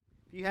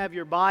If you have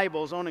your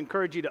Bibles, I want to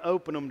encourage you to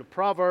open them to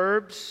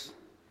Proverbs.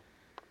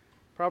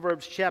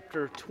 Proverbs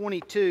chapter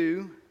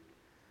 22,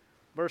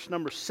 verse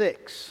number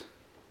 6.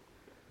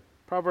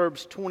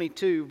 Proverbs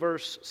 22,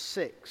 verse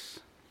 6.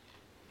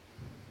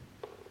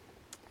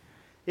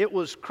 It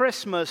was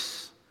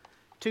Christmas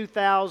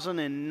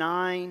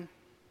 2009.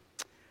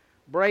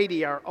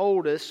 Brady, our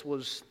oldest,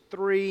 was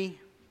three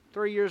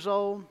years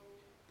old.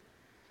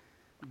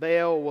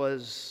 Belle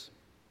was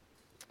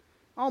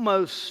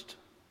almost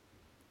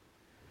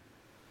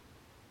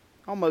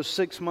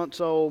 6 months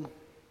old.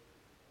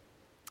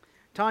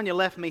 Tanya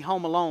left me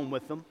home alone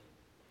with them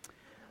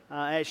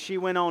as she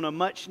went on a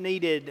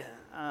much-needed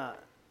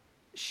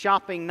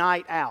shopping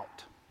night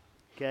out.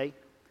 Okay,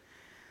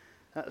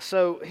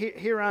 so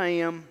here I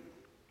am,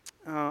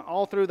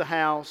 all through the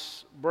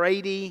house.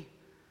 Brady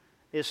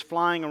is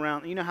flying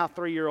around. You know how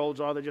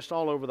 3-year-olds are; they're just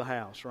all over the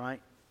house,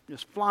 right?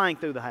 Just flying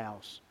through the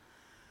house.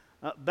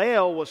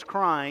 Belle was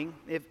crying.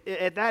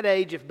 At that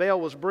age, if Belle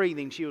was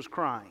breathing, she was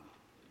crying.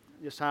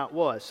 Just how it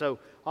was. So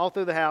all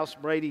through the house,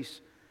 Brady's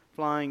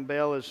flying,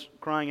 Belle is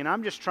crying, and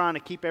I'm just trying to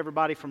keep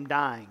everybody from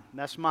dying.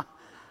 That's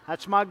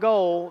my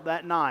goal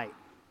that night.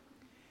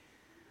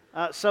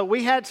 So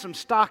we had some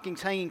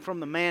stockings hanging from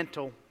the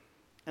mantle,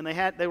 and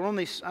they were on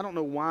these. I don't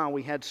know why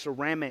we had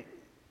ceramic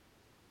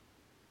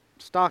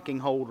stocking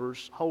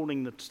holders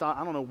holding the stock.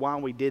 I don't know why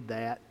we did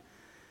that.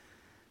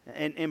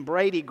 And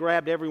Brady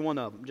grabbed every one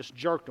of them, just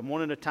jerked them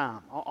one at a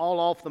time, all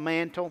off the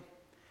mantle.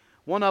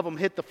 One of them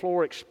hit the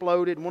floor,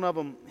 exploded. One of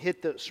them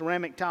hit the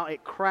ceramic tile.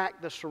 It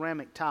cracked the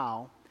ceramic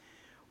tile.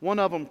 One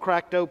of them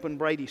cracked open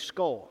Brady's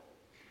skull.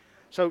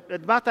 So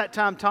at about that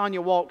time,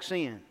 Tanya walks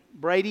in.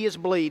 Brady is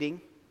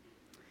bleeding.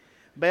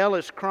 Belle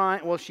is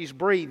crying. Well, she's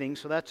breathing,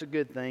 so that's a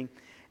good thing.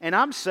 And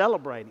I'm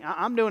celebrating.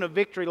 I'm doing a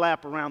victory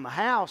lap around the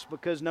house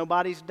because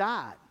nobody's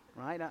died,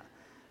 right? I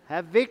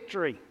have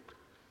victory,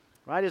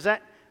 right? Is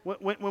that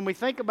when we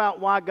think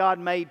about why God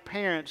made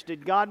parents,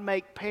 did God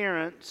make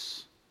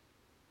parents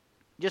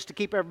just to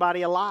keep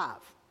everybody alive?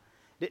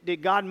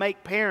 Did God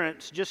make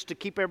parents just to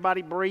keep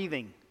everybody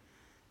breathing?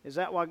 Is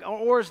that why?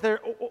 Or is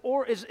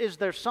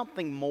there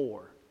something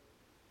more?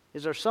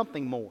 Is there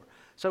something more?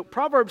 So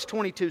Proverbs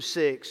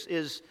 22:6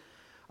 is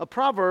a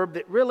proverb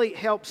that really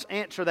helps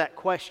answer that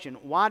question.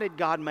 Why did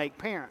God make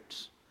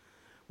parents?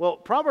 Well,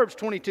 Proverbs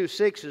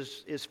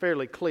 22:6 is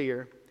fairly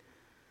clear.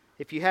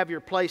 If you have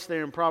your place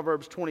there in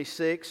Proverbs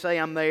 26, say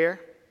I'm there.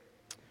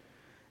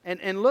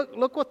 And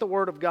look what the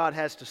Word of God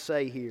has to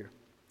say here.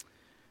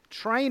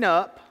 Train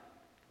up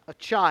a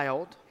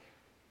child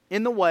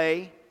in the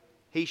way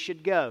he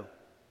should go.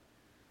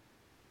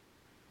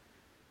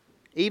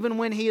 Even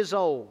when he is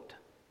old,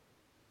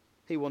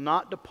 he will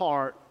not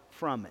depart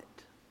from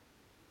it.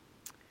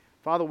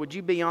 Father, would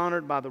you be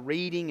honored by the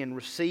reading and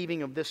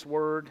receiving of this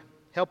word?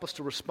 Help us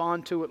to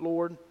respond to it,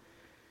 Lord,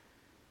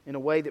 in a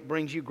way that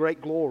brings you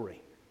great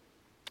glory.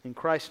 In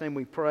Christ's name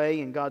we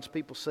pray, and God's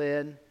people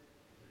said,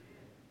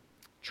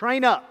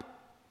 train up.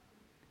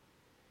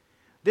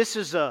 This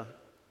is an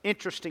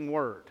interesting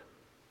word.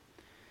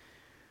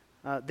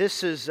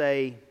 This is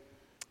a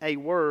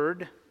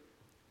word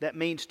that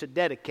means to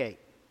dedicate,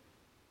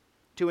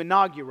 to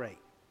inaugurate,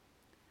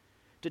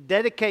 to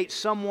dedicate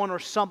someone or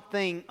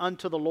something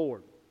unto the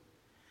Lord.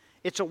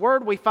 It's a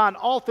word we find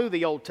all through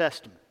the Old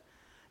Testament.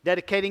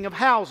 Dedicating of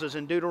houses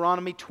in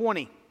Deuteronomy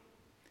 20.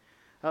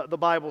 The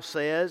Bible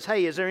says,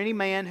 hey, is there any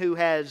man who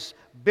has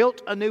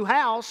built a new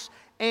house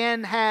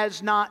and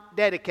has not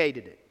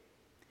dedicated it?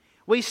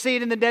 We see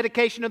it in the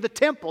dedication of the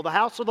temple, the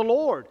house of the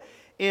Lord,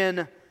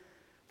 in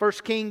 1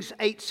 Kings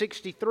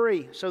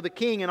 8:63. So the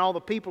king and all the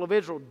people of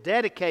Israel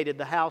dedicated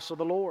the house of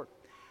the Lord.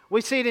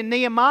 We see it in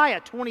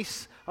Nehemiah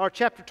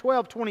chapter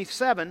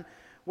 12:27,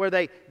 where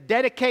they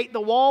dedicate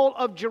the wall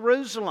of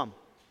Jerusalem.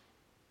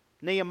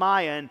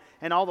 Nehemiah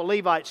and all the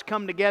Levites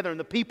come together, and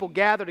the people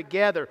gather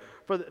together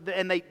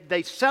and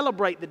they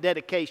celebrate the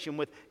dedication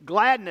with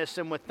gladness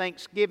and with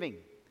thanksgiving.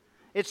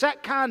 It's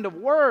that kind of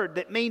word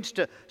that means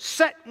to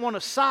set one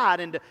aside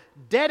and to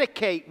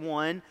dedicate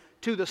one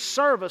to the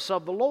service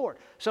of the Lord.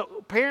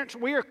 So parents,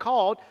 we are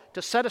called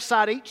to set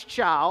aside each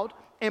child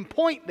and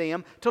point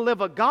them to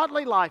live a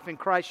godly life in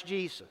Christ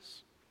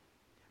Jesus.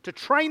 To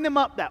train them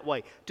up that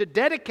way, to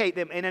dedicate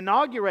them and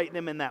inaugurate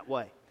them in that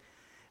way.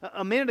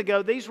 A minute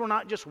ago, these were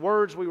not just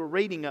words we were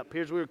reading up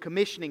here as we were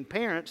commissioning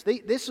parents.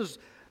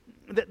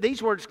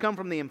 These words come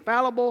from the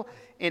infallible,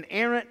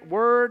 inerrant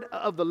Word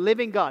of the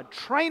living God.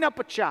 Train up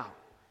a child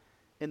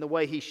in the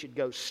way he should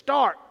go.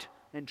 Start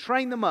and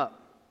train them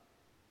up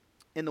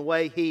in the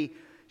way he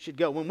should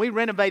go. When we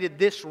renovated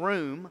this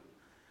room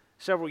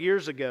several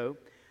years ago,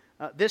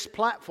 this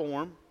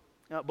platform,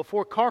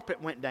 before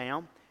carpet went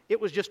down, it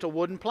was just a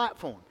wooden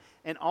platform.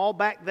 And all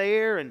back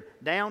there and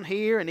down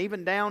here and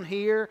even down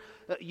here,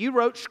 you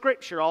wrote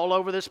Scripture all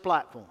over this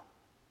platform.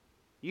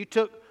 You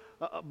took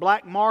a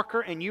black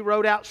marker and you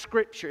wrote out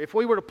Scripture. If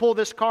we were to pull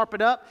this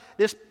carpet up,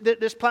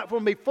 this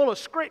platform would be full of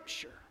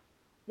Scripture.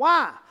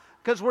 Why?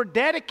 Because we're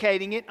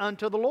dedicating it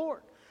unto the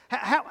Lord.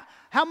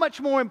 How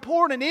much more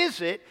important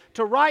is it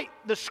to write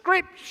the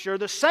Scripture,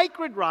 the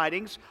sacred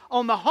writings,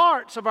 on the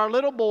hearts of our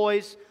little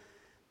boys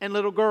and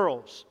little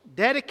girls,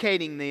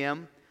 dedicating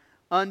them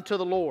unto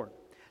the Lord?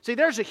 See,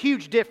 there's a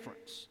huge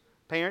difference,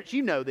 parents,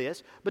 you know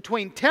this,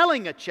 between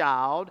telling a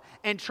child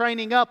and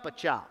training up a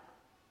child.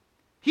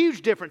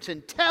 Huge difference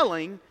in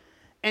telling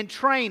and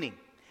training.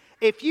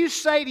 If you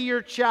say to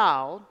your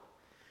child,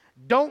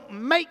 "Don't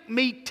make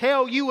me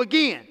tell you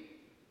again,"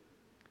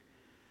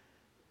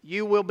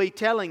 you will be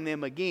telling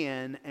them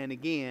again and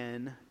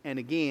again and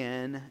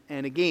again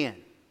and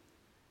again.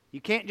 You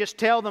can't just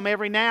tell them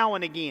every now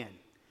and again.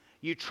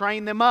 You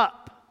train them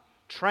up,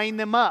 train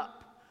them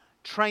up,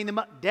 train them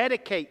up,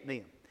 dedicate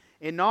them,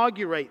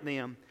 inaugurate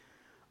them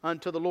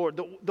unto the Lord.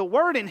 The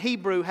word in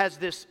Hebrew has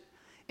this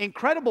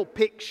incredible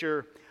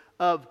picture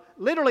of,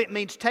 literally it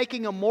means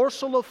taking a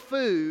morsel of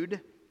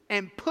food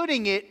and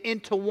putting it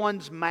into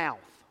one's mouth.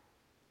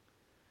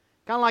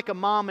 Kind of like a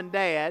mom and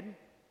dad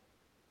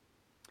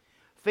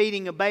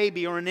feeding a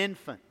baby or an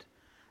infant.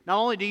 Not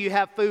only do you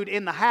have food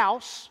in the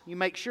house, you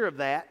make sure of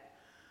that,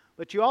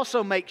 but you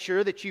also make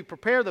sure that you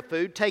prepare the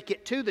food, take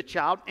it to the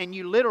child, and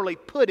you literally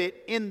put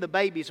it in the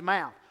baby's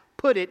mouth.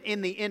 Put it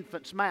in the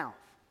infant's mouth.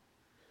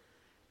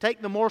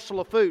 Take the morsel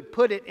of food,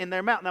 put it in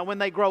their mouth. Now, when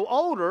they grow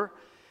older,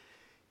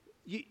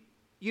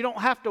 you don't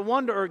have to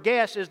wonder or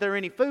guess, is there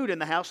any food in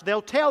the house?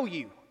 They'll tell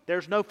you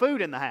there's no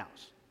food in the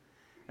house.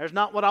 There's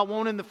not what I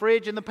want in the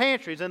fridge and the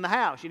pantries in the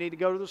house. You need to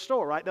go to the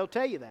store, right? They'll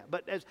tell you that.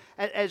 But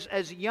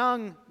as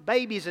young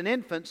babies and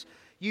infants,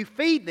 you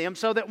feed them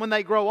so that when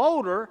they grow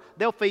older,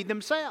 they'll feed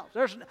themselves.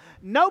 There's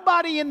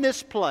nobody in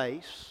this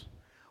place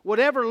would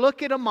ever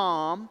look at a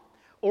mom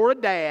or a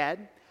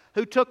dad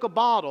who took a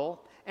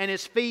bottle and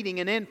is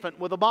feeding an infant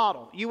with a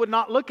bottle. You would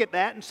not look at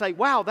that and say,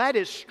 "Wow, that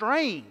is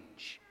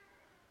strange."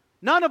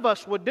 None of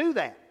us would do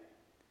that.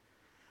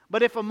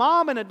 But if a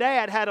mom and a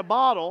dad had a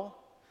bottle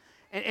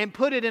and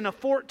put it in a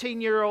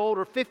 14-year-old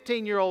or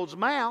 15-year-old's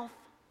mouth,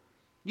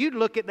 you'd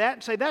look at that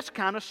and say, "That's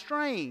kind of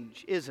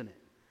strange, isn't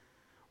it?"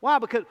 Why?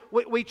 Because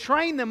we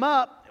train them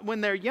up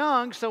when they're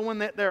young, so when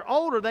they're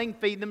older, they can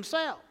feed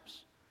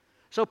themselves.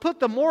 So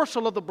put the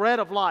morsel of the bread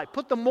of life,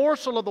 put the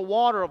morsel of the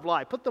water of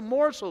life, put the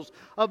morsels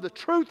of the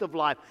truth of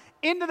life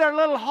into their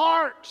little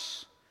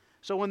hearts,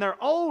 so when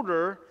they're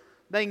older,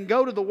 they can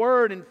go to the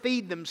Word and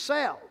feed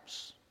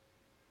themselves.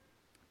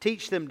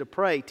 Teach them to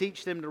pray,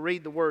 teach them to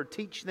read the Word,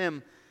 teach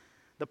them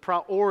the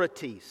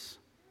priorities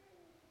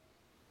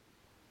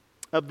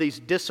of these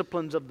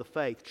disciplines of the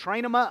faith.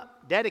 Train them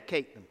up,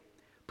 dedicate them,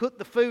 put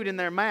the food in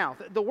their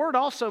mouth. The word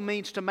also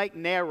means to make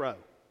narrow.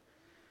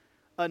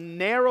 A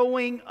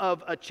narrowing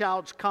of a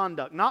child's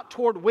conduct, not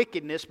toward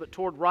wickedness, but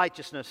toward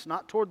righteousness,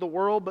 not toward the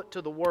world, but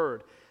to the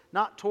Word,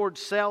 not toward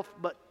self,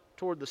 but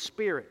toward the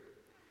Spirit.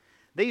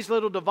 These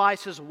little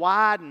devices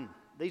widen.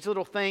 These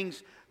little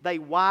things, they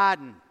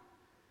widen.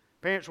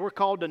 Parents, we're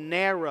called to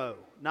narrow,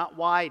 not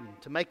widen,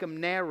 to make them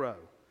narrow.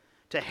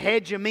 To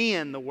hedge them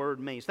in, the word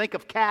means. Think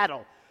of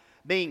cattle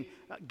being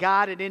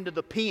guided into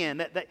the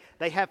pen.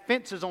 They have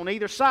fences on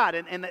either side,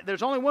 and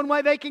there's only one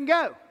way they can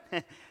go.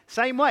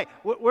 Same way.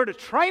 We're to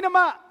train them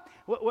up.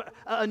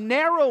 A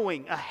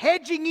narrowing, a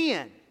hedging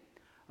in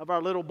of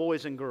our little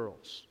boys and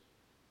girls.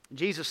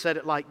 Jesus said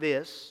it like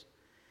this: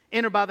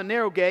 "Enter by the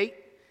narrow gate,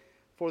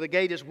 for the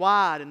gate is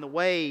wide and the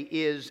way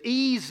is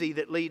easy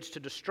that leads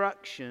to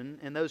destruction,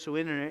 and those who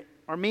enter it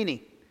are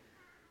many.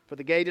 For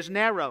the gate is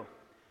narrow,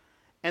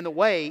 and the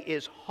way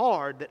is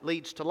hard that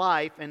leads to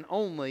life, and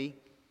only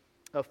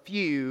a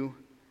few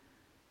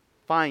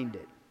find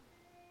it."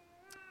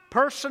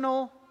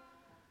 Personal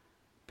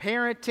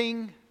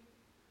parenting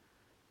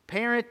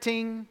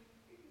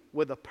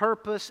with a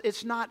purpose,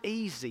 it's not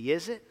easy,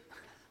 is it?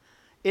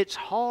 It's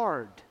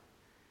hard.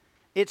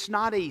 It's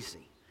not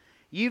easy.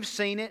 You've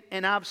seen it,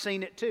 and I've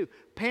seen it too.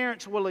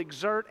 Parents will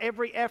exert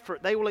every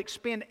effort. They will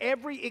expend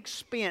every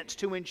expense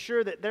to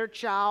ensure that their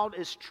child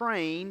is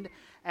trained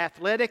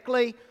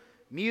athletically,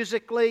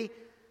 musically,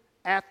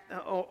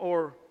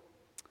 or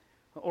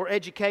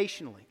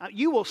educationally.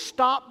 You will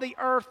stop the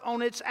earth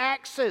on its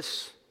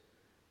axis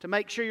to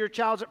make sure your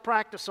child's at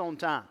practice on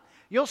time.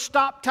 You'll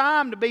stop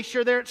time to be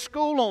sure they're at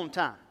school on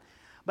time.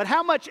 But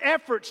how much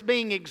effort's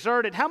being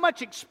exerted, how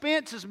much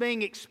expense is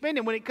being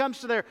expended when it comes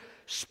to their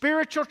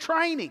spiritual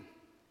training?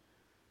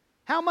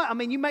 How much? I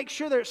mean, you make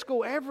sure they're at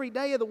school every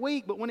day of the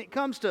week, but when it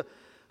comes to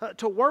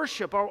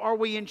worship, are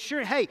we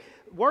ensuring, hey,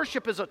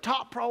 worship is a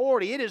top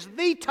priority? It is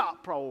the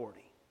top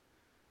priority.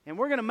 And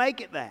we're going to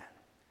make it that.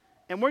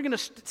 And we're going to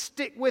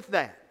stick with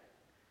that.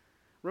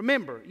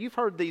 Remember, you've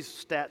heard these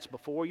stats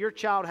before. Your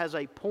child has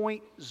a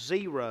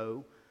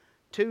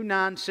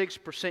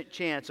 0.0296%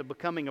 chance of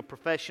becoming a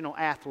professional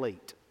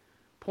athlete.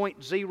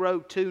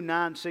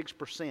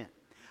 0.0296%.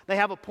 They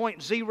have a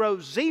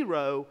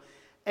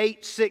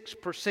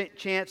 0.0086%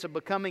 chance of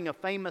becoming a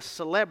famous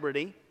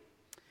celebrity.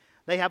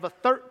 They have a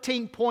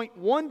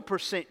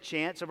 13.1%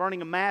 chance of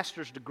earning a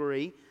master's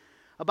degree,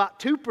 about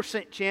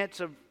 2%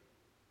 chance of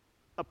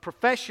a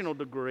professional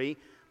degree,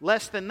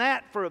 less than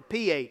that for a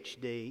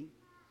PhD.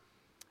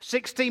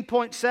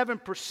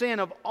 16.7%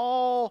 of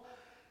all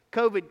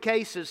COVID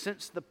cases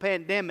since the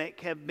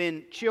pandemic have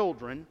been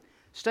children.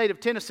 State of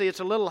Tennessee, it's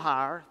a little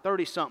higher,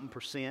 30-something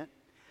percent.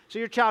 So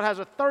your child has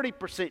a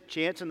 30%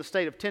 chance in the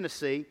state of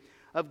Tennessee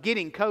of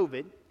getting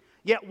COVID.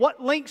 Yet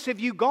what lengths have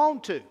you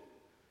gone to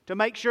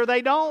make sure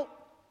they don't?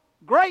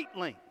 Great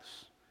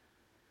lengths.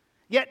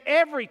 Yet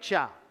every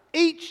child,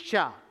 each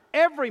child,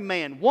 every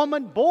man,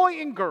 woman, boy,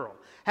 and girl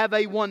have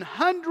a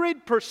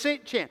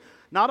 100% chance.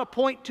 Not a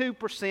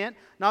 0.2%,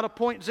 not a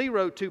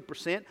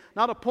 0.02%,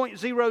 not a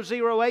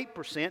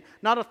 0.008%,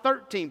 not a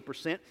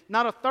 13%,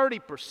 not a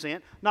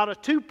 30%, not a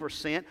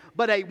 2%,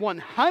 but a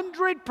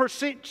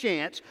 100%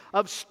 chance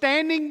of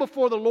standing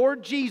before the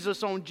Lord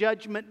Jesus on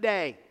Judgment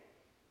Day.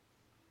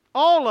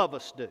 All of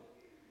us do.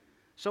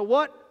 So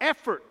what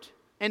effort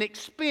and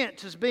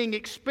expense is being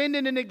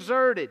expended and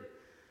exerted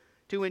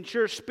to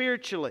ensure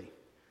spiritually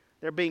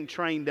they're being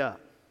trained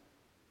up?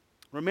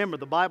 Remember,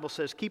 the Bible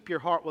says, keep your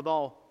heart with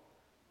all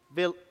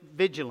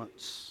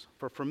vigilance,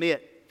 for from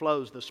it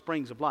flows the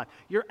springs of life.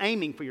 You're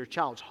aiming for your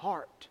child's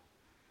heart.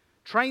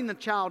 Train the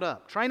child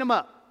up. Train them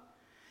up.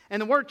 And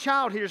the word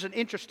child here is an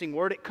interesting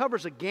word. It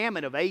covers a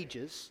gamut of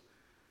ages.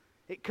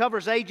 It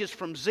covers ages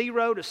from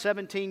 0 to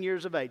 17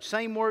 years of age.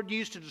 Same word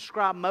used to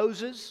describe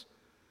Moses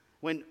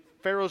when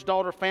Pharaoh's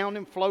daughter found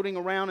him floating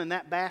around in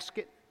that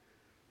basket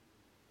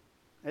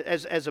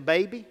as a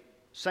baby.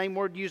 Same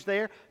word used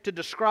there to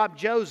describe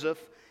Joseph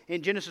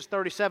in Genesis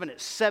 37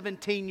 at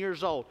 17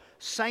 years old.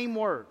 Same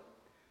word.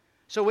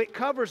 So it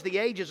covers the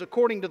ages,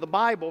 according to the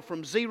Bible,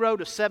 from 0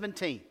 to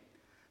 17.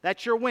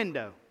 That's your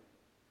window.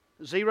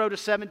 0 to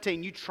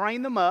 17. You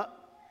train them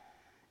up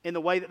in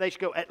the way that they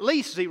should go. At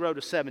least 0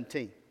 to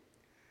 17.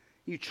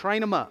 You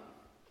train them up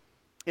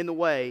in the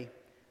way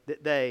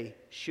that they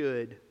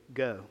should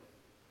go.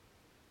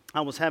 I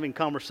was having a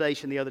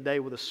conversation the other day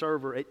with a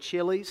server at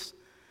Chili's,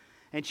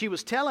 and she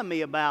was telling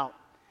me about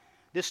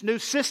this new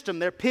system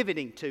they're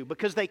pivoting to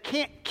because they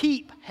can't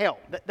keep help.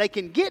 They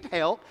can get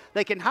help,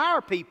 they can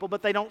hire people,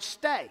 but they don't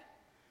stay.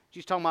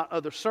 She's talking about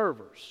other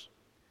servers.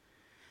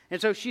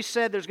 And so she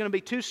said there's going to be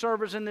 2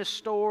 servers in this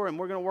store and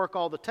we're going to work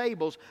all the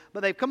tables,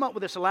 but they've come up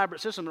with this elaborate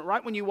system that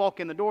right when you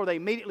walk in the door, they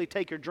immediately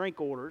take your drink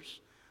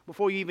orders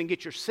before you even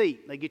get your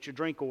seat. They get your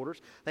drink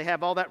orders. They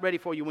have all that ready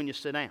for you when you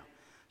sit down.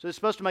 So it's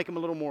supposed to make them a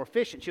little more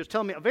efficient. She was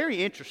telling me a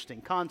very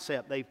interesting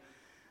concept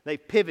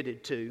they've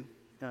pivoted to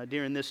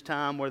during this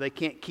time where they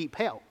can't keep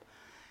help.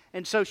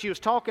 And so she was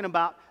talking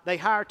about they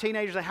hire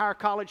teenagers, they hire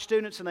college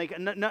students, and they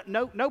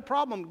no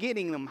problem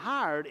getting them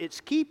hired.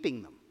 It's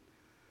keeping them.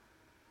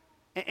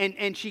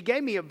 And she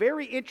gave me a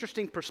very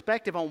interesting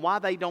perspective on why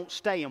they don't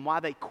stay and why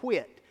they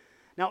quit.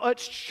 Now,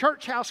 us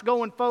church house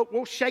going folk,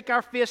 we'll shake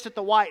our fist at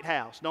the White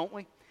House, don't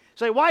we?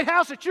 Say, White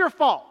House, it's your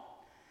fault.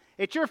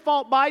 It's your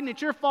fault, Biden.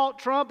 It's your fault,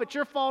 Trump. It's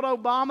your fault,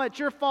 Obama. It's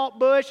your fault,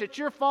 Bush. It's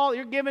your fault.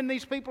 You're giving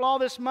these people all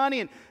this money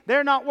and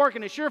they're not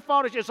working. It's your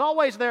fault. It's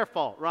always their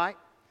fault, right?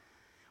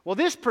 Well,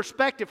 this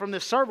perspective from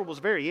this server was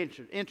very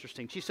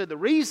interesting. She said the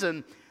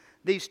reason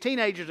these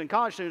teenagers and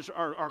college students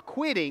are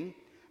quitting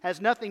has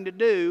nothing to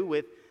do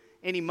with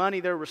any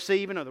money they're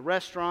receiving or the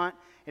restaurant.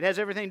 It has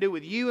everything to do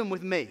with you and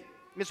with me.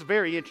 It's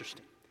very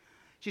interesting.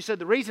 She said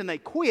the reason they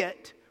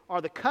quit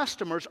are the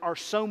customers are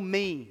so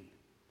mean.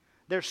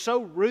 They're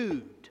so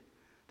rude.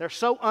 They're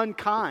so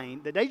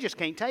unkind that they just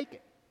can't take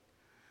it.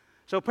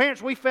 So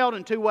parents, we failed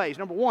in 2 ways.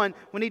 Number one,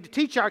 we need to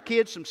teach our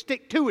kids some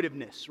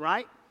stick-to-itiveness,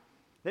 right?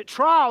 That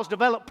trials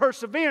develop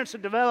perseverance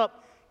and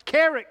develop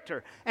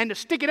character. And to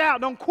stick it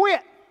out, don't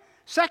quit.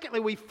 Secondly,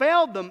 we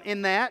failed them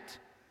in that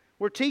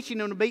we're teaching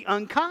them to be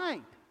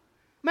unkind.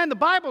 Man, the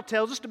Bible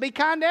tells us to be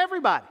kind to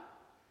everybody.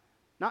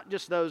 Not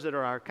just those that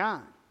are our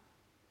kind.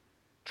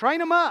 Train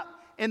them up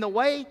in the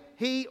way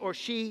he or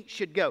she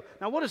should go.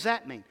 Now, what does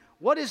that mean?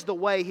 What is the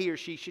way he or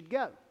she should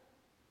go?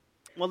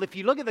 Well, if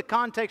you look at the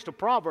context of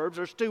Proverbs,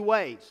 there's 2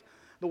 ways.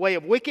 The way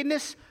of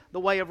wickedness, the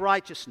way of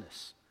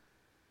righteousness.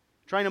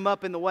 Train them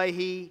up in the way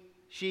he,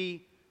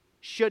 she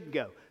should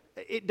go.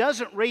 It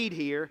doesn't read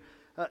here,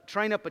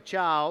 train up a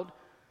child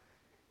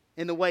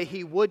in the way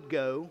he would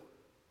go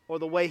or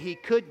the way he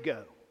could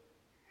go.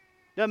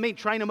 Doesn't mean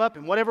train them up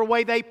in whatever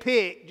way they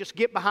pick, just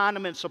get behind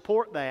them and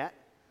support that.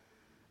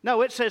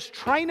 No, it says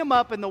train them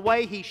up in the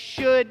way he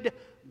should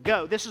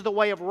go. This is the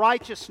way of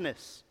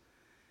righteousness.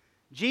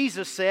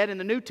 Jesus said in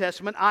the New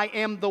Testament, I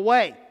am the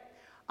way,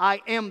 I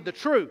am the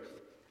truth,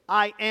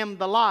 I am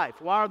the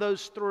life. Why are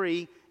those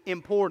 3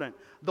 important?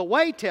 The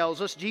way tells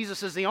us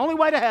Jesus is the only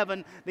way to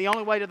heaven, the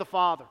only way to the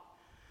Father.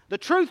 The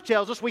truth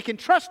tells us we can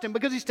trust Him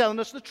because He's telling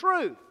us the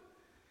truth.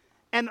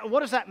 And what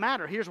does that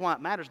matter? Here's why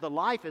it matters. The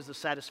life is the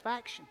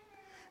satisfaction.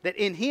 That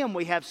in Him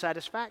we have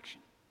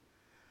satisfaction.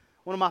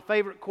 One of my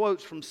favorite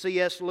quotes from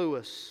C.S.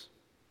 Lewis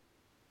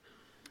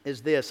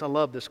is this. I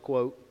love this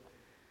quote.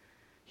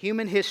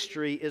 Human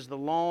history is the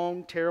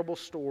long, terrible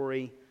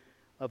story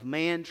of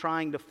man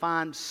trying to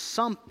find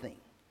something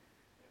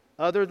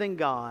other than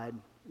God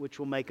which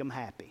will make him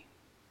happy.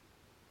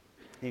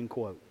 End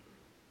quote.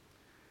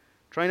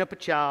 Train up a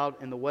child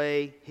in the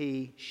way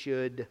he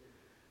should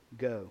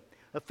go.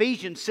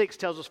 Ephesians 6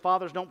 tells us,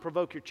 fathers, don't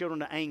provoke your children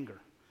to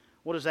anger.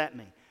 What does that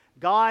mean?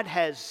 God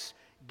has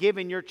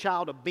given your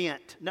child a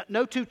bent.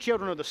 No two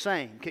children are the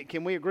same.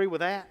 Can we agree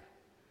with that?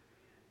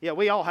 Yeah,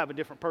 we all have a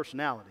different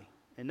personality,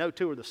 and no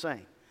two are the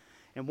same.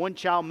 And one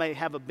child may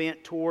have a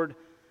bent toward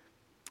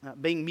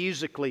being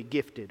musically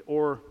gifted,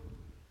 or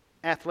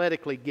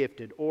athletically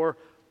gifted, or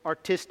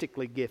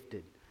artistically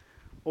gifted,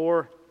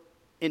 or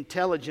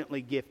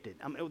intelligently gifted.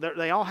 I mean,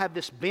 they all have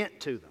this bent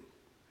to them.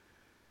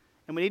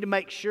 And we need to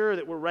make sure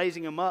that we're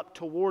raising them up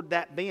toward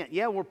that bent.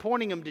 Yeah, we're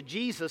pointing them to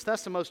Jesus.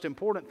 That's the most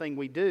important thing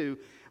we do.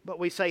 But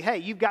we say, hey,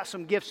 you've got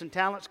some gifts and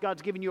talents.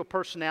 God's given you a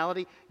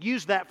personality.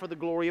 Use that for the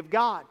glory of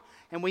God.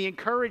 And we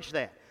encourage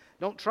that.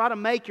 Don't try to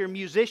make your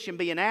musician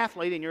be an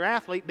athlete and your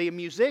athlete be a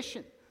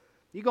musician.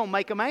 You're going to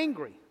make them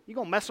angry. You're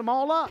going to mess them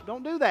all up.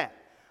 Don't do that.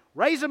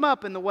 Raise him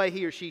up in the way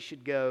he or she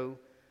should go.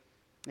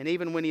 And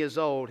even when he is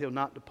old, he'll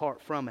not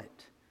depart from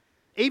it.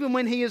 Even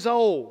when he is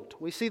old.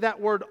 We see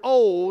that word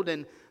old,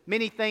 and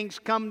many things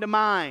come to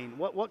mind.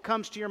 What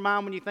comes to your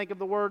mind when you think of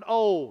the word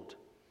old?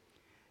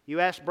 You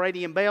ask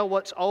Brady and Bell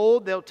what's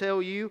old, they'll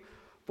tell you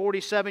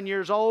 47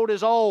 years old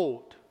is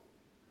old.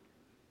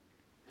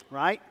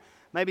 Right?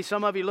 Maybe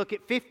some of you look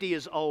at 50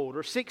 as old,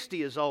 or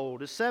 60 as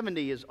old, or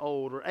 70 is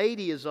old, or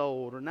 80 is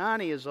old, or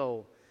 90 is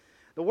old.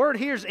 The word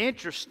here is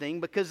interesting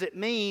because it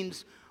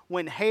means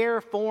when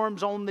hair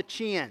forms on the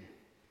chin.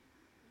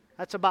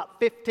 That's about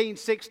 15,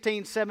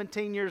 16,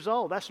 17 years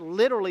old. That's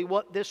literally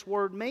what this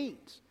word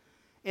means.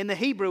 In the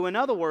Hebrew, in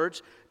other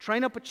words,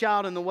 train up a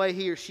child in the way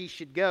he or she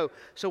should go.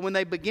 So when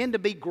they begin to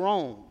be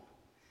grown,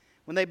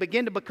 when they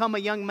begin to become a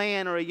young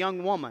man or a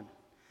young woman,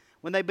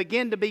 when they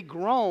begin to be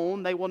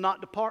grown, they will not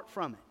depart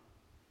from it.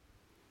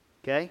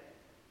 Okay?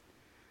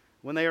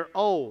 When they are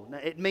old. Now,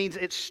 it means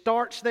it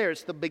starts there.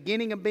 It's the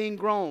beginning of being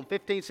grown.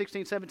 15,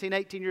 16, 17,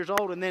 18 years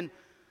old, and then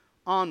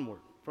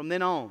onward. From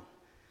then on,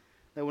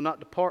 they will not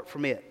depart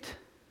from it.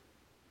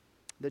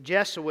 The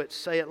Jesuits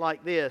say it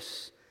like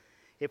this: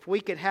 if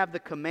we could have the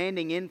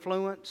commanding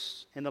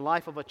influence in the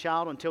life of a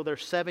child until they're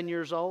 7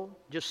 years old,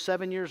 just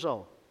 7 years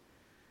old,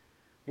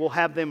 we'll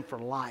have them for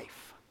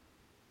life.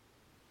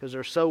 Because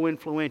they're so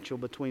influential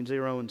between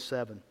 0 and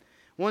 7.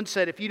 One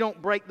said, if you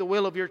don't break the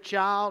will of your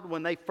child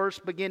when they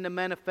first begin to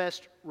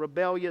manifest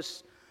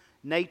rebellious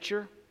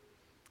nature,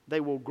 they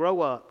will grow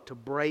up to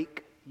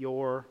break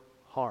your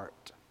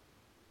heart.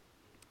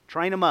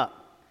 Train them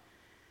up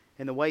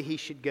in the way he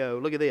should go.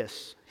 Look at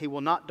this. He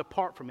will not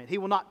depart from it. He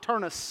will not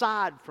turn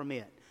aside from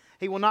it.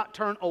 He will not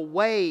turn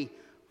away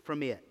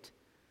from it.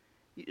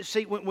 You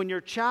see, when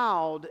your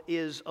child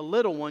is a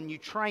little one, you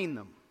train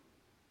them.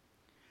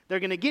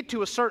 They're going to get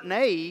to a certain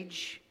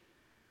age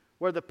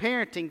where the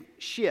parenting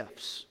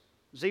shifts.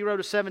 0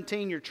 to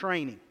 17, you're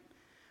training.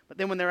 But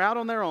then when they're out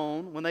on their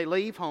own, when they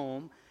leave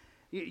home,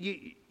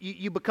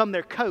 you become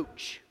their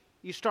coach.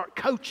 You start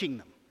coaching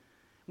them.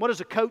 What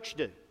does a coach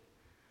do?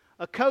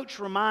 A coach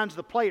reminds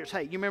the players,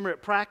 hey, you remember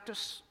at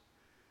practice?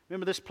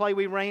 Remember this play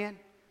we ran?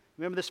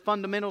 Remember this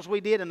fundamentals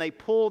we did? And they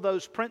pull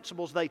those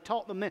principles they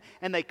taught them then,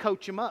 and they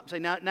coach them up. Say,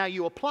 now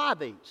you apply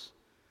these.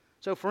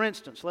 So for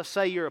instance, let's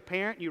say you're a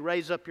parent, you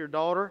raise up your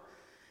daughter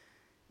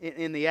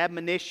in the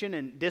admonition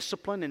and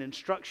discipline and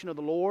instruction of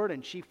the Lord,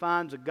 and she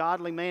finds a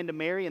godly man to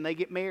marry, and they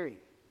get married.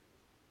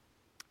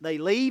 They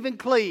leave and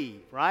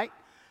cleave, right?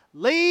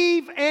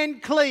 Leave and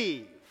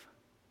cleave.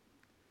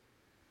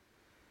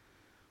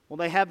 Well,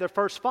 they have their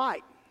first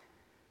fight,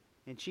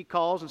 and she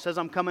calls and says,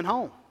 I'm coming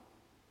home.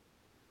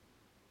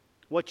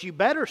 What you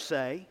better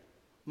say,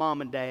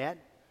 Mom and Dad,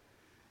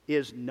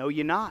 is, no,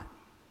 you're not.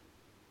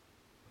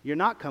 You're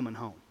not coming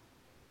home.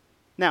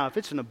 Now, if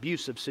it's an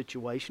abusive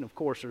situation, of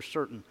course, there's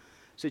certain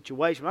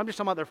situations. But I'm just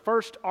talking about their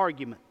first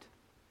argument.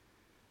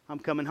 I'm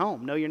coming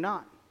home. No, you're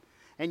not.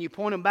 And you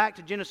point them back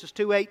to Genesis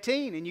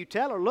 2:18, and you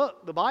tell her,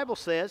 look, the Bible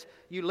says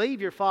you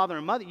leave your father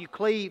and mother, you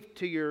cleave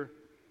to your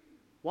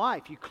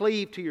wife, you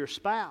cleave to your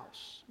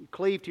spouse, you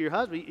cleave to your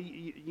husband.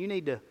 You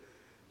need to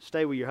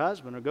stay with your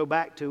husband or go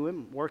back to him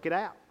and work it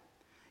out.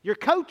 You're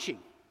coaching.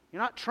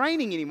 You're not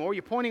training anymore.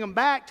 You're pointing them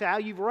back to how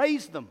you've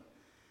raised them.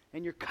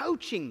 And you're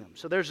coaching them.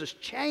 So there's this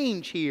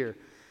change here.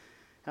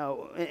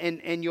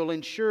 And you'll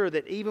ensure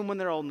that even when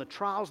they're old and the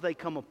trials they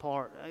come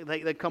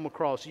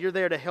across, you're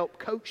there to help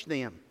coach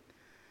them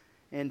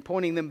and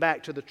pointing them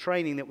back to the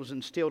training that was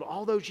instilled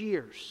all those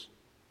years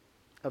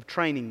of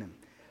training them.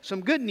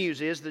 Some good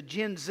news is the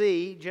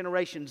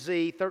Generation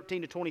Z,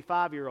 13 to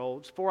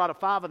 25-year-olds, 4 out of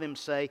 5 of them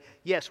say,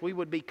 yes, we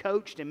would be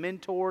coached and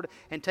mentored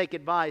and take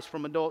advice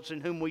from adults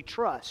in whom we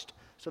trust.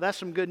 So that's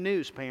some good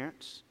news,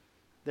 parents.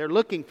 They're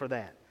looking for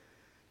that,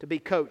 to be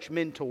coached,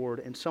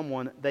 mentored, and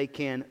someone they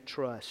can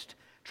trust.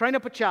 Train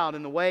up a child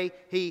in the way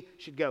he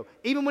should go.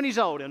 Even when he's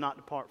old, he'll not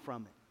depart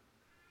from it.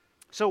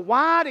 So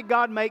why did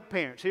God make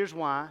parents? Here's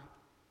why.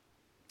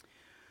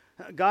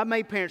 God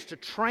made parents to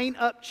train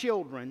up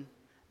children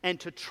and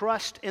to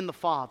trust in the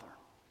Father.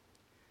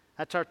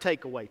 That's our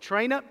takeaway.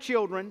 Train up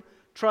children,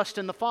 trust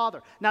in the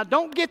Father. Now,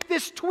 don't get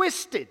this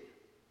twisted,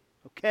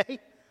 okay?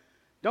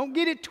 Don't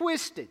get it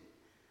twisted.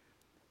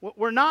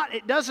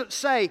 It doesn't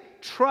say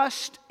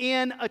trust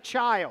in a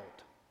child.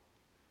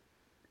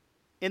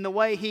 in the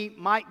way he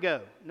might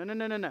go. No, no,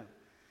 no, no, no.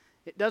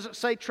 It doesn't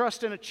say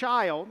trust in a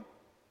child.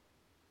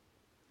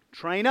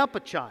 Train up a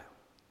child.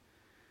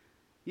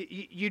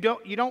 You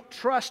don't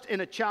trust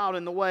in a child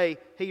in the way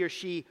he or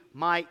she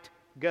might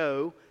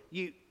go.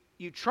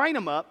 You train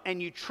them up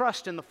and you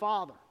trust in the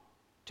Father.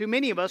 Too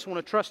many of us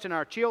want to trust in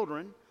our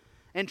children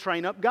and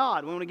train up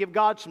God. We want to give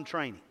God some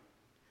training.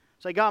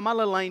 Say, God, my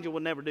little angel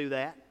would never do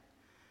that.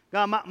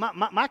 God,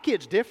 my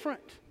kid's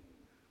different.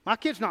 My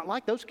kid's not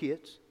like those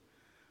kids.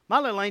 My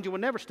little angel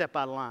would never step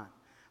out of line.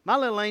 My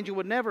little angel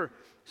would never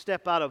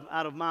step out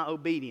of my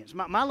obedience.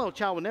 My little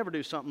child would never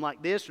do something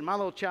like this, or my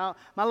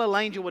little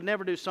angel would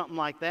never do something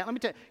like that. Let me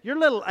tell you, your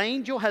little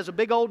angel has a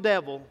big old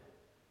devil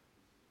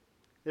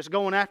that's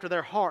going after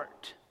their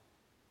heart.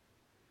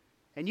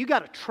 And you got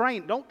to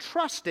train. Don't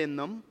trust in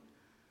them.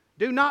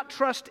 Do not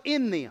trust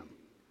in them.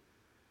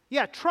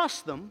 Yeah,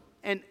 trust them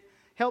and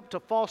help to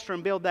foster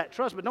and build that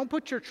trust, but don't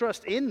put your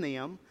trust in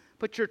them.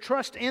 Put your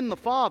trust in the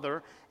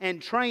Father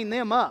and train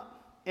them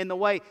up in the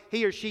way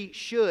he or she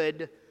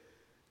should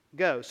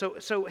go.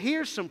 So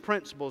here's some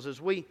principles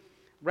as we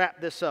wrap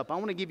this up. I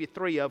want to give you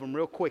 3 of them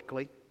real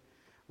quickly,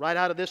 right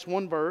out of this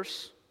one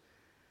verse.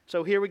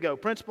 So here we go.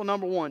 Principle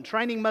number 1,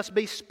 training must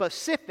be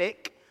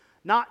specific,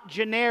 not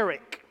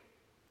generic.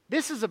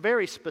 This is a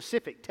very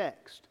specific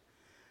text.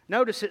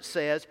 Notice it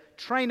says,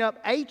 train up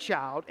a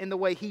child in the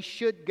way he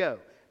should go.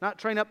 Not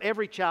train up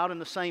every child in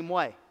the same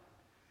way.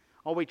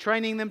 Are we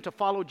training them to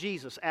follow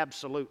Jesus?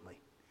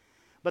 Absolutely.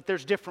 But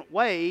there's different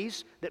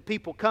ways that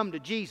people come to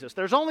Jesus.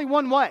 There's only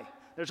one way.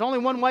 There's only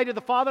one way to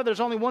the Father. There's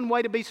only one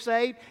way to be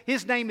saved.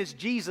 His name is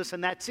Jesus,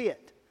 and that's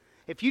it.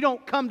 If you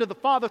don't come to the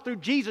Father through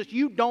Jesus,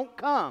 you don't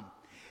come.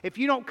 If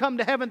you don't come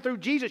to heaven through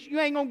Jesus, you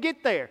ain't going to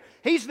get there.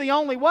 He's the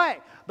only way.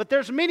 But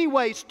there's many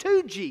ways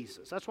to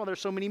Jesus. That's why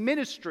there's so many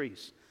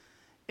ministries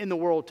in the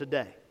world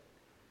today.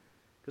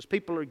 Because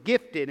people are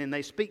gifted and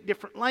they speak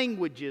different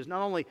languages,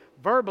 not only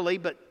verbally,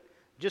 but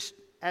just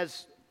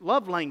as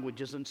love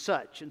languages and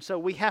such. And so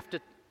we have to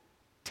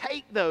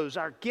take those,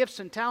 our gifts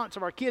and talents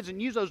of our kids,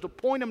 and use those to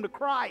point them to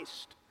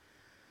Christ.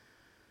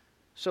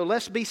 So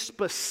let's be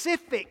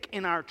specific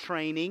in our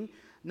training,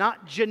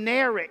 not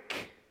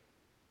generic.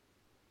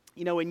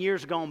 You know, in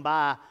years gone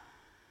by,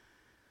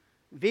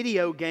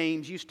 video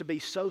games used to be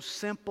so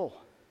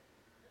simple.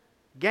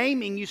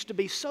 Gaming used to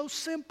be so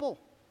simple,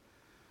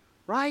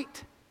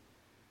 right?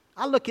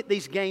 I look at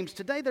these games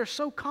today, they're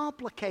so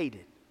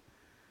complicated.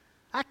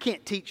 I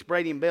can't teach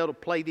Brady and Bell to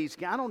play these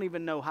games. I don't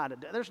even know how to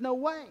do it. There's no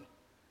way.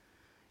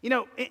 You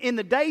know, in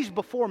the days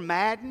before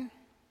Madden,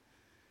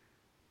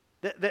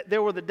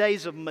 there were the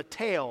days of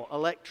Mattel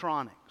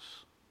Electronics.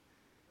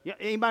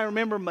 Anybody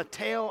remember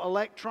Mattel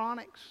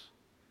Electronics?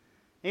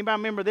 Anybody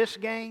remember this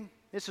game?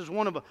 This is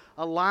one of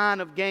a line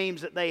of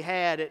games that they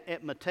had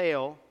at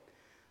Mattel.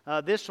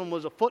 This one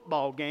was a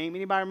football game.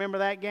 Anybody remember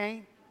that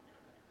game?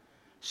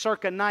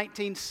 Circa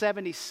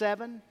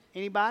 1977.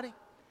 Anybody?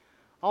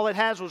 All it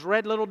has was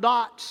red little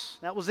dots.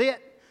 That was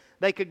it.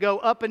 They could go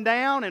up and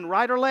down and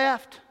right or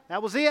left.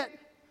 That was it.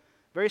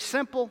 Very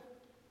simple.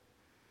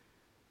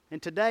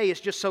 And today it's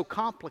just so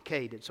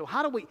complicated. So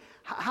how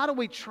do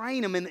we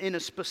train them in a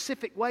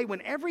specific way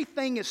when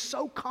everything is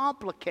so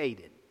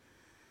complicated?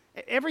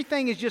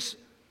 Everything is just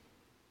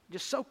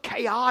so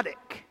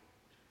chaotic.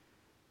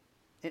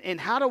 And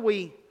how do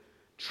we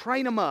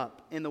train them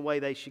up in the way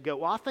they should go?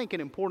 Well, I think an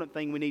important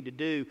thing we need to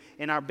do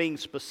in our being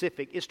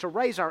specific is to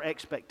raise our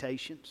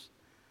expectations.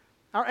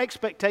 Our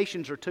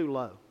expectations are too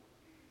low.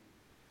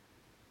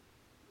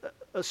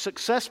 A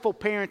successful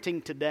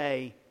parenting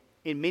today,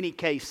 in many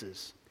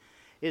cases,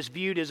 is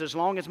viewed as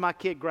long as my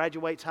kid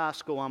graduates high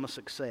school, I'm a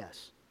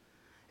success.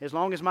 As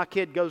long as my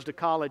kid goes to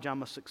college,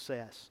 I'm a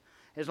success.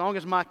 As long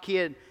as my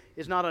kid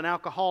is not an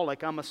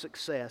alcoholic, I'm a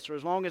success. Or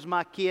as long as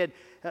my kid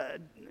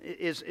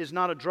is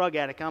not a drug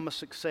addict, I'm a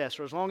success.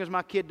 Or as long as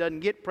my kid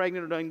doesn't get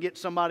pregnant or doesn't get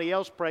somebody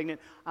else pregnant,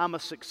 I'm a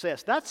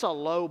success. That's a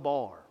low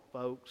bar,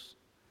 folks.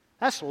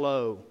 That's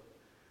low.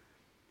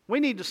 We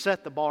need to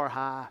set the bar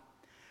high.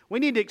 We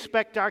need to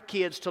expect our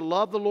kids to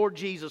love the Lord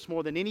Jesus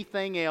more than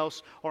anything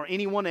else or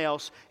anyone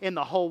else in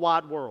the whole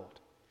wide world.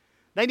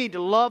 They need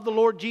to love the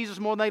Lord Jesus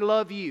more than they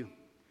love you.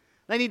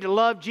 They need to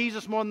love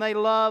Jesus more than they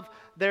love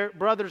their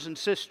brothers and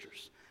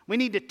sisters. We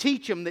need to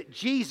teach them that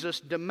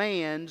Jesus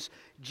demands,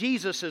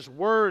 Jesus is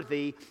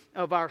worthy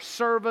of our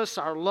service,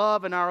 our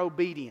love, and our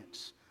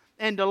obedience.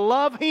 And to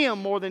love Him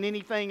more than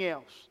anything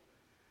else.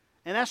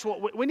 And that's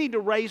what we need to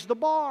raise the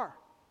bar.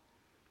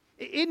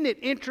 Isn't it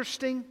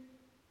interesting?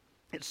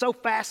 It's so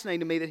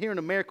fascinating to me that here in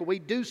America we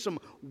do some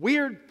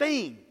weird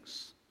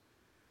things.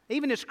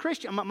 Even as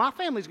Christians, my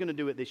family's going to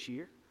do it this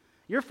year.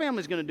 Your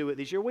family's going to do it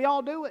this year. We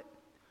all do it.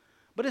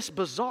 But it's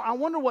bizarre. I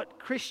wonder what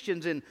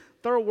Christians in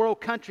third world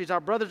countries, our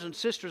brothers and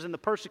sisters in the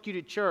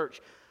persecuted church,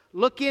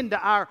 look into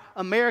our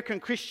American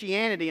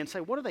Christianity and say,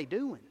 what are they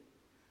doing?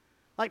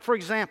 Like, for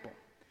example,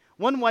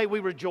 one way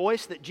we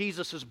rejoice that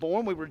Jesus is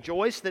born, we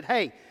rejoice that,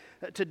 hey,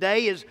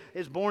 today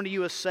is born to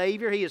you a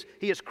Savior. He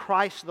is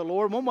Christ the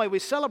Lord. One way we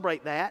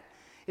celebrate that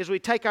is we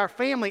take our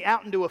family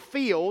out into a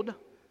field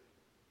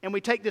and we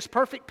take this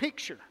perfect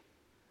picture.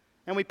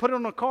 And we put it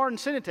on a card and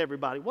send it to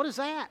everybody. What is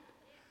that?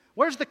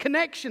 Where's the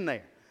connection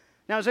there?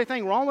 Now, is there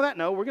anything wrong with that?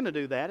 No, we're going to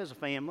do that as a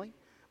family.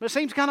 But it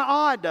seems kind of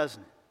odd,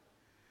 doesn't it?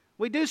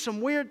 We do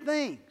some weird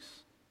things.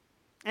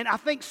 And I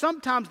think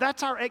sometimes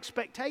that's our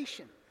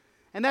expectation.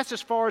 And that's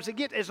as far as it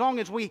gets. As long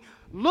as we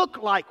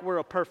look like we're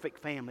a perfect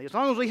family, as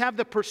long as we have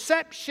the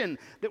perception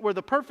that we're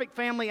the perfect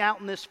family out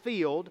in this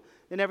field,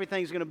 then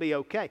everything's going to be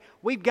okay.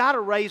 We've got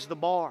to raise the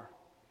bar.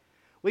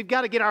 We've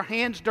got to get our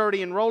hands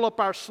dirty and roll up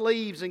our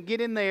sleeves and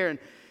get in there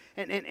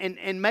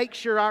and make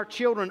sure our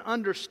children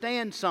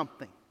understand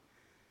something.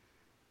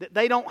 That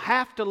they don't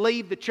have to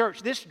leave the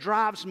church. This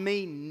drives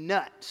me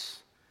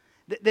nuts.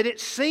 That it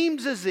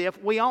seems as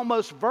if we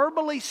almost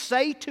verbally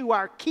say to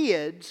our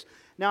kids,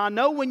 now I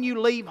know when you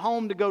leave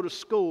home to go to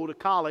school, to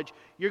college,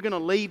 you're going to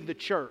leave the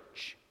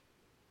church.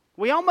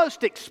 We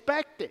almost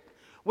expect it.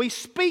 We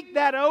speak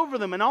that over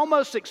them and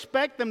almost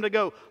expect them to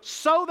go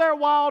sow their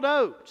wild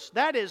oats.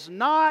 That is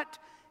not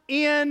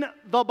in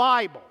the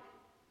Bible.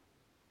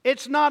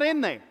 It's not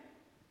in there.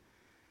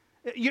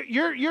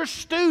 Your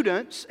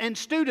students, and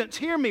students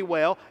hear me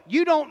well,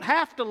 you don't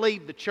have to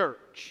leave the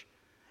church.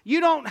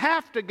 You don't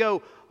have to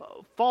go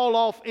fall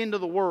off into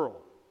the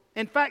world.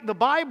 In fact, the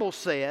Bible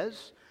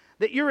says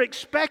that you're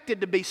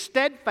expected to be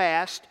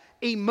steadfast,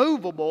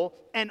 immovable,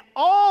 and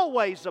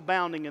always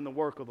abounding in the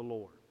work of the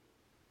Lord.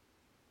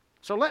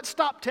 So let's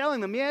stop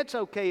telling them, yeah, it's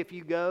okay if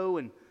you go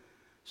and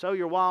sow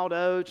your wild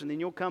oats and then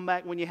you'll come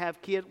back when you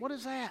have kids. What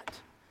is that?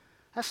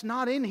 That's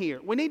not in here.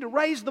 We need to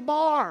raise the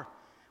bar.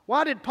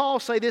 Why did Paul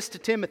say this to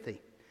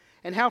Timothy?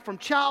 And how from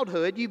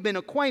childhood you've been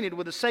acquainted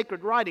with the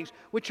sacred writings,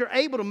 which are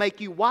able to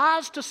make you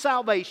wise to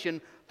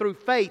salvation through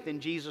faith in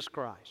Jesus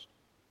Christ.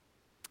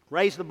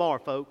 Raise the bar,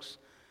 folks.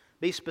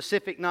 Be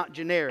specific, not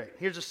generic.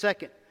 Here's a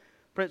second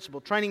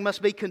principle. Training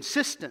must be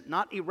consistent,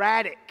 not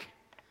erratic.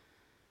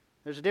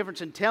 There's a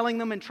difference in telling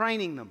them and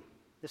training them.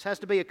 This has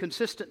to be a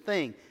consistent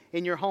thing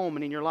in your home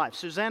and in your life.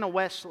 Susanna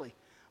Wesley,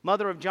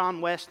 mother of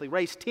John Wesley,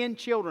 raised 10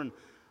 children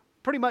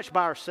pretty much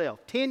by herself.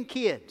 10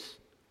 kids.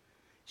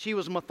 She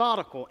was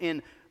methodical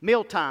in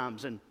meal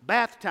times and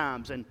bath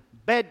times and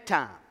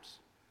bedtimes.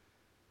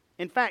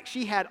 In fact,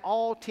 she had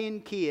all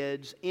 10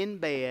 kids in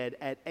bed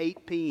at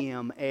 8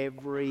 p.m.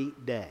 every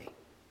day.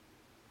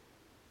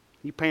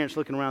 You parents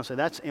looking around say,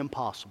 that's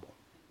impossible.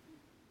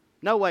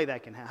 No way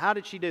that can happen. How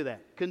did she do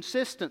that?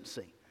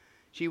 Consistency.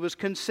 She was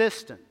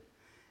consistent.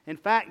 In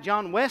fact,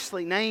 John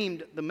Wesley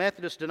named the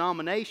Methodist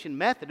denomination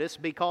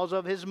Methodist because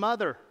of his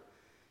mother.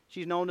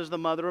 She's known as the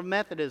mother of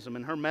Methodism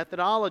and her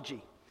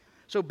methodology.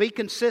 So be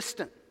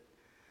consistent.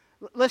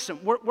 Listen,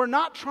 we're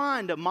not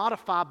trying to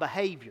modify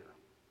behavior.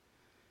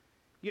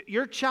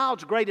 Your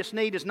child's greatest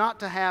need is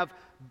not to have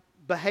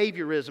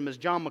behaviorism, as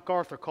John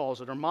MacArthur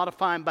calls it, or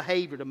modifying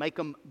behavior to make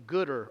them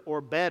gooder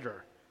or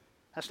better.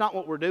 That's not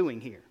what we're doing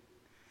here.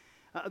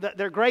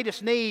 Their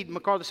greatest need,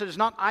 MacArthur said, is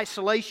not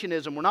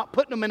isolationism. We're not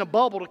putting them in a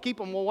bubble to keep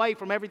them away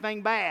from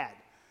everything bad.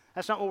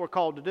 That's not what we're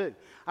called to do.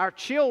 Our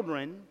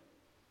children,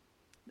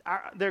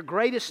 their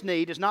greatest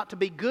need is not to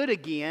be good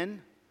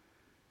again.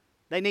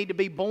 They need to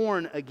be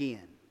born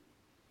again.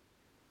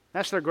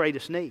 That's their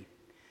greatest need.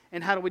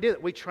 And how do we do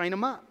that? We train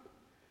them up.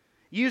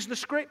 Use the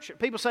Scripture.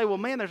 People say, well,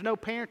 man, there's no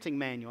parenting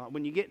manual.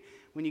 When you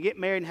get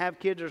married and have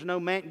kids, there's no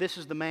manual. This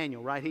is the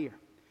manual right here.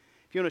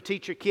 If you want to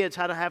teach your kids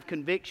how to have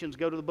convictions,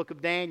 go to the book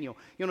of Daniel.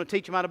 You want to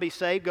teach them how to be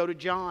saved, go to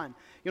John.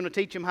 You want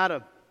to teach them how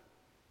to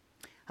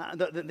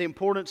the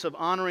importance of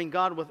honoring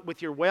God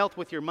with your wealth,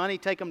 with your money,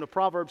 take them to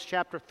Proverbs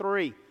chapter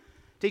 3.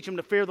 Teach them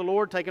to fear the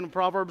Lord, take them to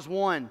Proverbs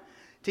 1.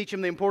 Teach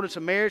them the importance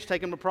of marriage,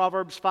 take them to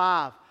Proverbs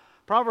 5.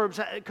 Proverbs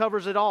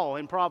covers it all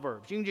in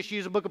Proverbs. You can just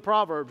use a book of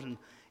Proverbs and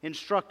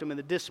instruct them in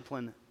the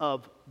discipline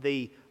of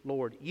the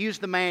Lord. Use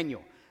the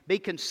manual. Be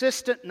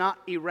consistent, not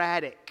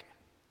erratic.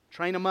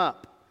 Train them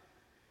up.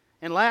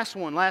 And last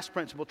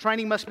principle.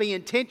 Training must be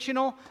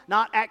intentional,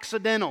 not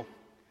accidental.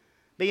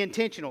 Be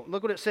intentional.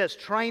 Look what it says.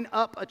 Train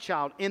up a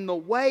child in the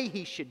way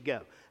he should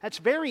go. That's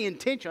very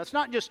intentional. It's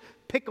not just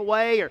pick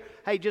away or,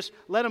 hey, just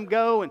let them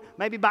go and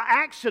maybe by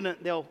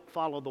accident they'll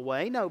follow the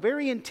way. No,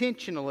 very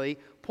intentionally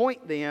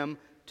point them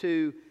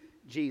to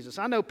Jesus.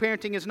 I know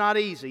parenting is not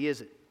easy, is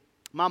it?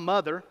 My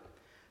mother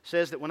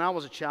says that when I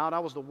was a child, I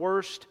was the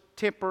worst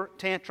temper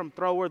tantrum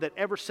thrower that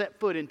ever set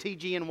foot in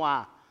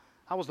TGNY.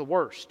 I was the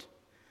worst.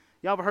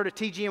 Y'all ever heard of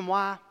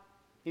TGNY?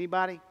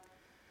 Anybody?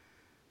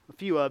 A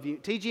few of you.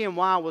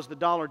 TGNY was the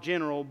Dollar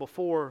General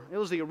before, it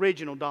was the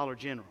original Dollar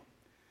General.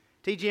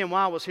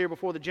 TGNY was here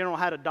before the General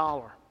had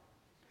 $1.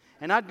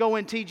 And I'd go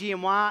in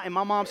TGNY, and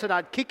my mom said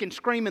I'd kick and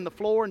scream in the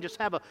floor and just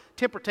have a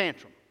temper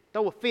tantrum,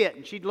 throw a fit.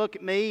 And she'd look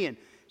at me and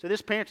say,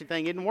 this parenting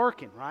thing isn't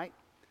working, right?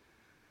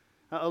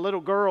 A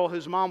little girl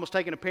whose mom was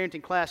taking a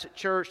parenting class at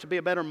church to be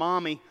a better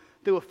mommy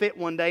threw a fit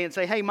one day and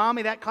say, hey,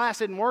 mommy, that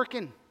class isn't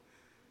working.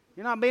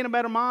 You're not being a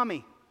better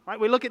mommy. Right?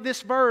 We look at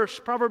this verse,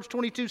 Proverbs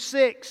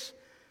 22:6.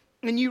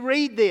 and you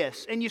read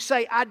this and you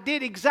say, I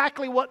did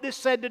exactly what this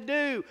said to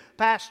do,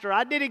 Pastor.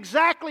 I did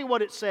exactly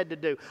what it said to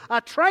do. I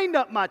trained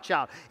up my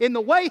child in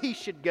the way he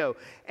should go,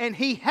 and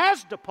he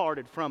has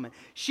departed from it.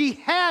 She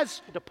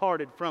has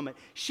departed from it.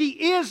 She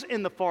is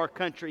in the far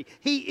country.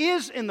 He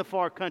is in the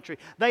far country.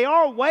 They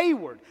are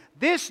wayward.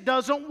 This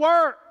doesn't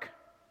work.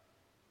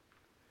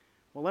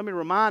 Well, let me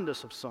remind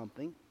us of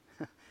something.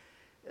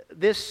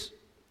 This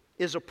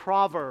is a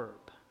proverb.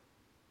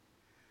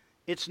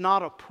 It's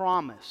not a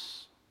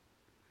promise.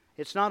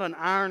 It's not an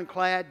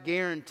ironclad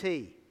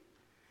guarantee.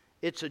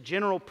 It's a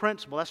general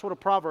principle. That's what a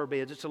proverb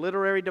is. It's a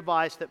literary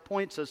device that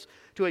points us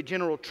to a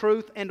general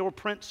truth and or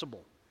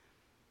principle.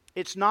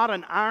 It's not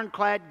an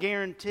ironclad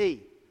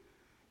guarantee.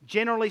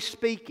 Generally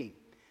speaking,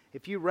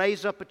 if you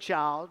raise up a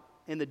child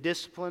in the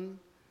discipline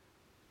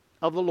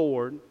of the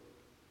Lord,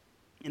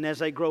 and as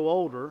they grow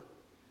older,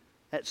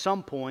 at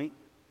some point,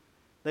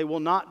 they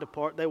will not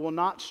depart, they will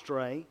not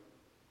stray,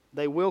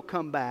 they will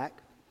come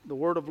back. The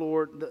word of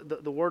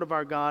the word of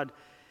our God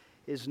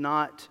is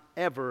not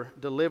ever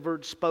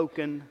delivered,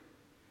 spoken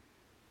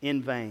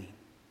in vain.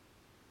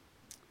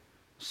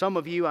 Some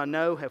of you, I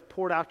know, have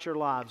poured out your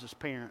lives as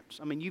parents.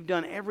 I mean, you've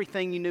done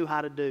everything you knew how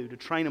to do to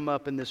train them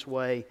up in this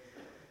way,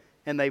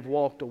 and they've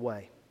walked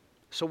away.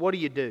 So what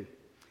do?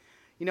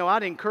 You know,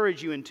 I'd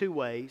encourage you in two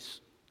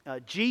ways.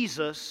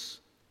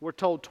 Jesus, we're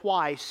told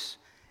twice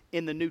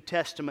in the New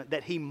Testament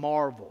that He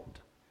marveled.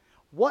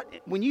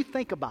 When you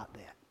think about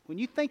that, when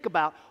you think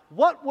about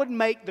what would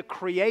make the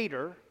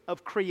Creator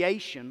of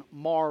creation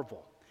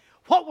marvel,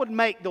 what would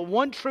make the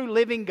one true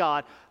living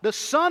God, the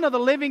Son of the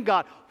living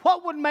God,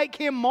 what would make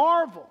Him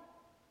marvel?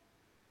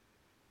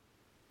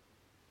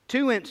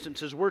 Two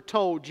instances we're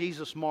told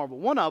Jesus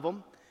marveled. One of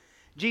them,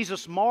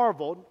 Jesus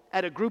marveled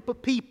at a group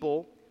of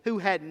people who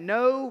had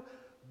no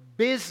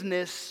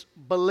business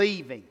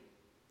believing,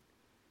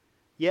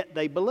 yet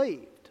they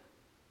believed.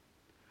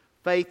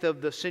 Faith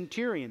of the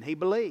centurion, he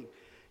believed.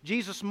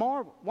 Jesus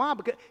marveled. Why?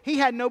 Because he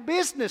had no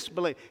business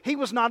believing. He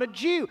was not a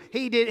Jew.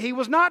 He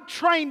was not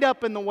trained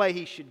up in the way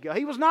he should go.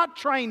 He was not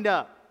trained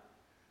up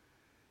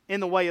in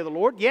the way of the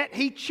Lord, yet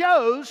he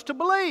chose to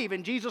believe,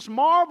 and Jesus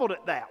marveled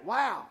at that.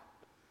 Wow.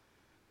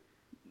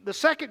 The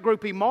second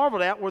group he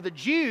marveled at were the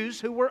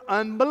Jews who were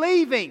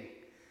unbelieving.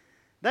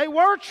 They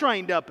were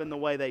trained up in the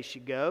way they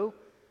should go,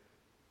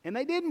 and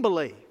they didn't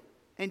believe.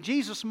 And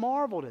Jesus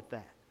marveled at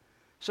that.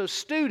 So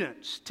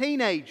students,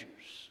 teenagers,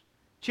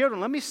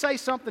 children, let me say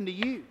something to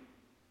you.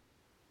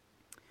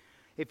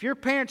 If your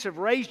parents have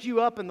raised you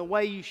up in the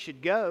way you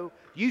should go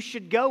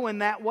in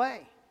that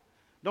way.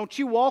 Don't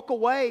you walk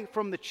away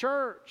from the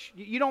church.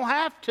 You don't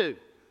have to.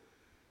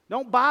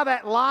 Don't buy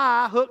that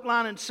lie, hook,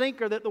 line, and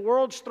sinker that the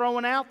world's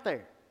throwing out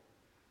there.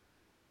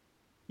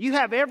 You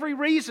have every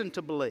reason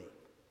to believe.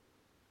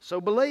 So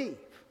believe.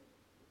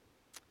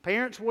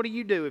 Parents, what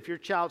do if your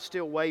child's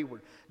still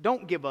wayward?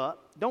 Don't give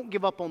up. Don't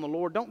give up on the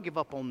Lord. Don't give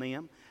up on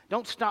them.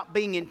 Don't stop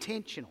being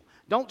intentional.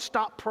 Don't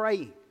stop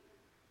praying.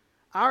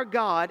 Our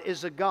God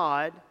is a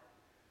God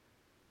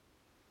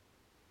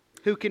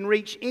who can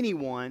reach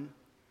anyone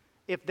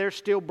if they're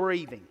still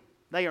breathing.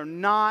 They are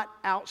not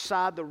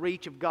outside the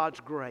reach of God's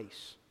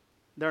grace.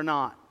 They're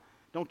not.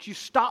 Don't you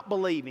stop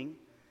believing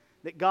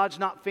that God's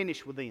not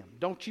finished with them.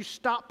 Don't you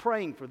stop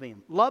praying for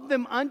them. Love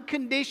them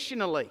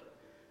unconditionally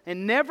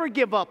and never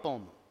give up on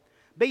them.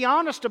 Be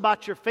honest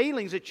about your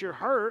feelings that you're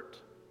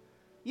hurt.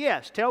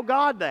 Yes, tell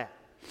God that.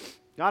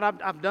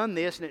 God, I've done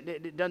this and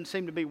it doesn't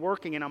seem to be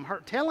working and I'm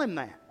hurt. Tell Him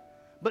that.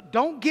 But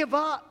don't give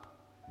up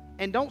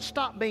and don't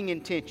stop being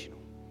intentional.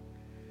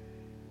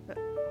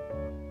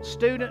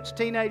 Students,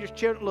 teenagers,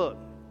 children, look,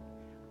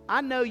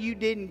 I know you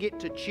didn't get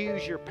to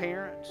choose your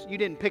parents. You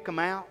didn't pick them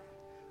out.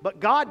 But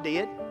God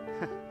did.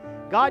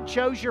 God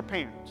chose your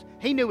parents.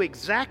 He knew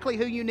exactly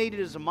who you needed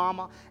as a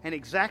mama and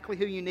exactly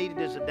who you needed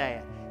as a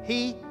dad.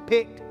 He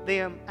picked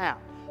them out.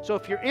 So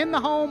if you're in the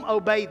home,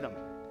 obey them.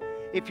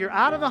 If you're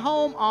out of the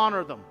home,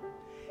 honor them.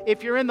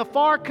 If you're in the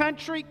far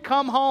country,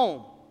 come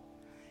home.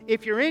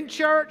 If you're in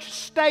church,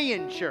 stay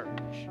in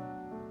church.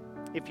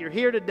 If you're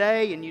here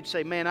today and you'd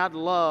say, man, I'd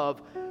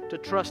love to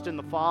trust in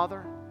the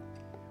Father,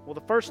 well,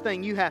 the first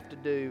thing you have to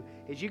do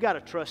is you got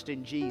to trust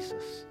in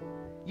Jesus.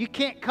 You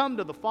can't come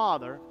to the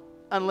Father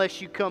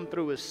unless you come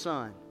through His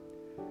Son.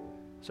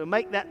 So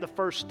make that the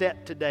first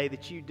step today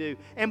that you do.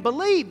 And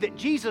believe that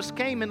Jesus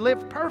came and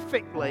lived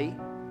perfectly,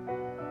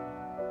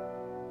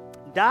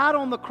 died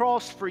on the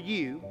cross for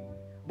you,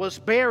 was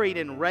buried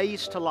and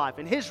raised to life.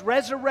 And His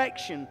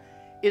resurrection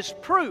is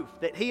proof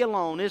that He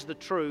alone is the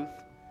truth,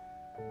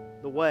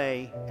 the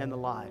way, and the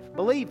life.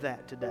 Believe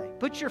that today.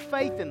 Put your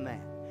faith in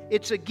that.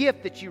 It's a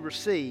gift that you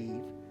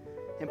receive,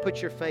 and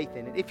put your faith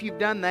in it. If you've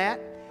done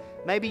that,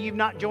 maybe you've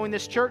not joined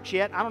this church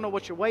yet. I don't know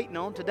what you're waiting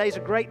on. Today's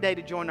a great day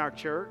to join our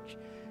church.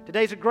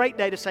 Today's a great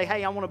day to say,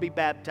 hey, I want to be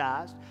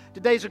baptized.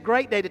 Today's a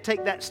great day to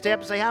take that step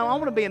and say, hey, I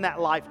want to be in that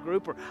life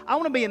group, or I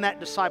want to be in that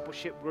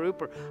discipleship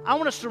group, or I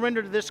want to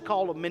surrender to this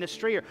call of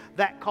ministry or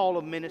that call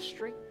of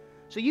ministry.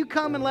 So you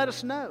come and let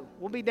us know.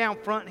 We'll be down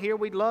front here.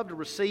 We'd love to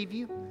receive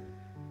you.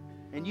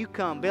 And you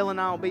come. Bill and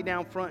I will be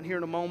down front here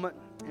in a moment,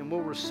 and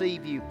we'll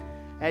receive you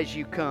as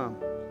you come.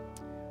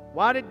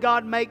 Why did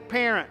God make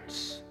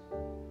parents?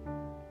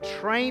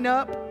 Train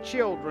up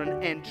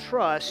children and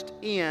trust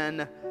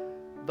in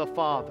the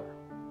Father.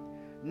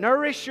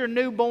 Nourish your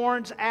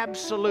newborns,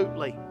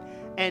 absolutely.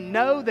 And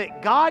know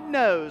that God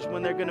knows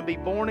when they're going to be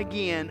born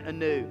again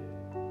anew.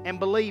 And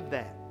believe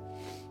that.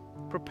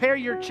 Prepare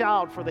your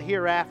child for the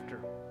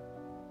hereafter.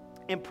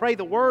 And pray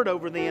the word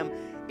over them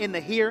in the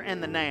here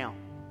and the now.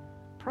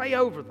 Pray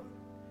over them.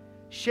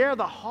 Share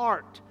the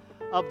heart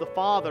of the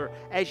Father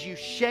as you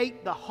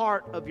shape the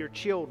heart of your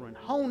children.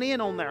 Hone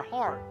in on their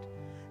heart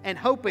and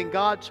hope in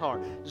God's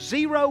heart.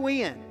 Zero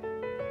in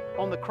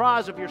on the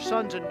cries of your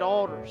sons and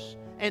daughters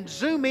and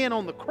zoom in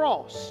on the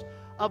cross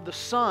of the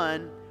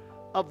Son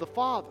of the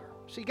Father.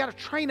 So you got to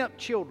train up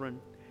children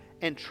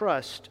and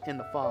trust in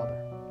the Father.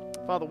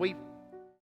 Father, we